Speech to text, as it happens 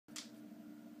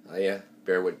Hiya,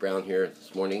 Bearwood Brown here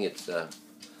this morning. It's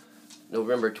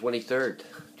November 23rd,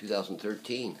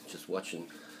 2013. Just watching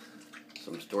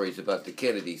some stories about the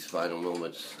Kennedy's final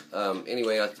moments.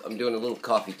 Anyway, I'm doing a little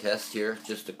coffee test here.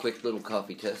 Just a quick little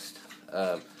coffee test.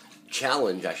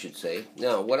 Challenge, I should say.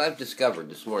 Now, what I've discovered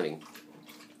this morning,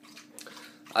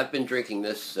 I've been drinking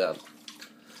this...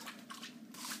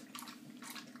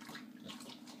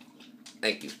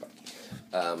 thank you, Sparky.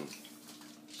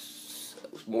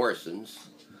 Morrison's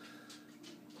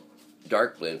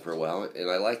dark blend for a while, and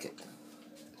I like it.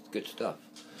 It's good stuff.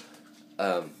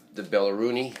 The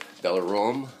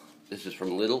Bellarome, this is from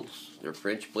Lidl's, their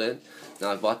French blend.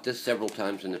 Now, I've bought this several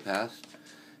times in the past,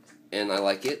 and I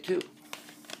like it too.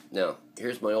 Now,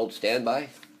 here's my old standby,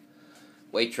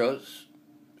 Waitrose.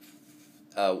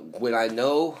 When I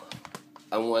know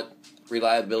I want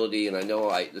reliability, and I know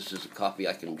this is a coffee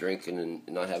I can drink and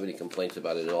not have any complaints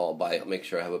about it at all, I'll make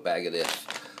sure I have a bag of this.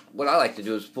 What I like to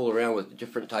do is fool around with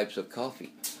different types of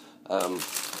coffee.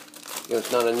 It's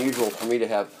not unusual for me to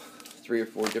have 3 or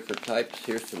 4 different types.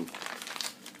 Here's some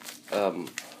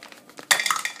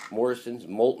Morrison's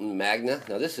Molten Magna.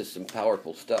 Now this is some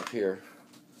powerful stuff here.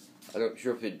 I'm not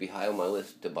sure if it'd be high on my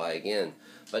list to buy again.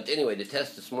 But anyway, the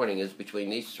test this morning is between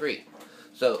these 3.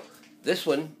 So this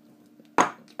one,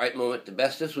 right moment, the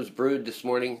best. This was brewed this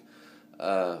morning,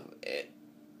 and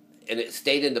it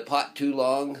stayed in the pot too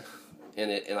long,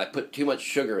 and I put too much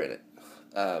sugar in it.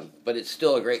 But it's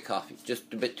still a great coffee,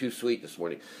 just a bit too sweet this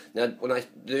morning. Now,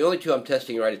 the only 2 I'm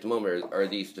testing right at the moment are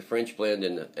these, the French blend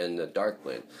and the dark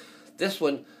blend. This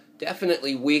one,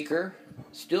 definitely weaker,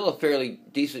 still a fairly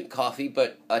decent coffee,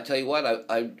 but I tell you what,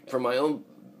 for my own,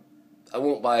 I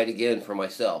won't buy it again for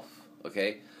myself,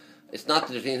 okay? It's not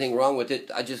that there's anything wrong with it,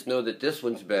 I just know that this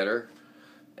one's better,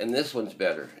 and this one's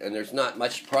better, and there's not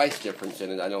much price difference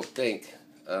in it, I don't think.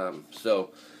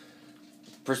 So,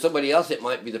 for somebody else, it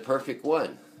might be the perfect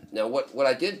one. Now, what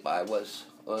I did buy was,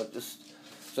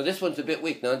 so this one's a bit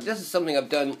weak. Now, this is something I've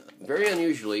done very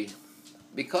unusually,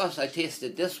 because I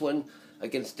tasted this one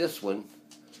against this one,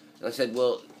 and I said,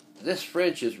 well, this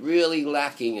French is really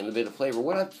lacking in a bit of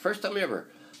flavor. First time ever,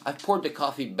 I poured the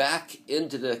coffee back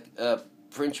into the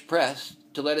French press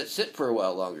to let it sit for a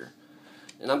while longer.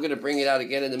 And I'm going to bring it out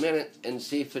again in a minute and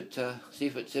see if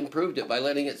it's improved it by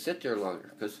letting it sit there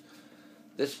longer, because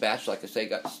this batch, like I say,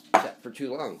 got set for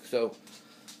too long. So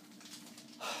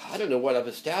I don't know what I've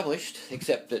established,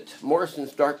 except that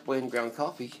Morrison's dark blend ground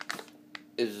coffee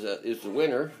is the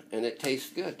winner, and it tastes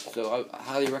good. So I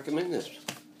highly recommend this.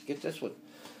 Get this one.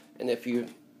 And if you're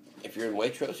in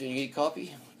Waitrose and you need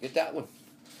coffee, get that one.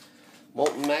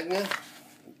 Molten Magna.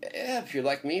 Yeah, if you're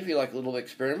like me, if you like a little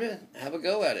experiment, have a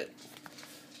go at it.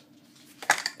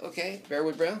 Okay,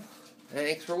 Bearwood Brown,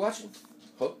 thanks for watching.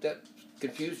 Hope that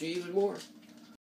confused you even more.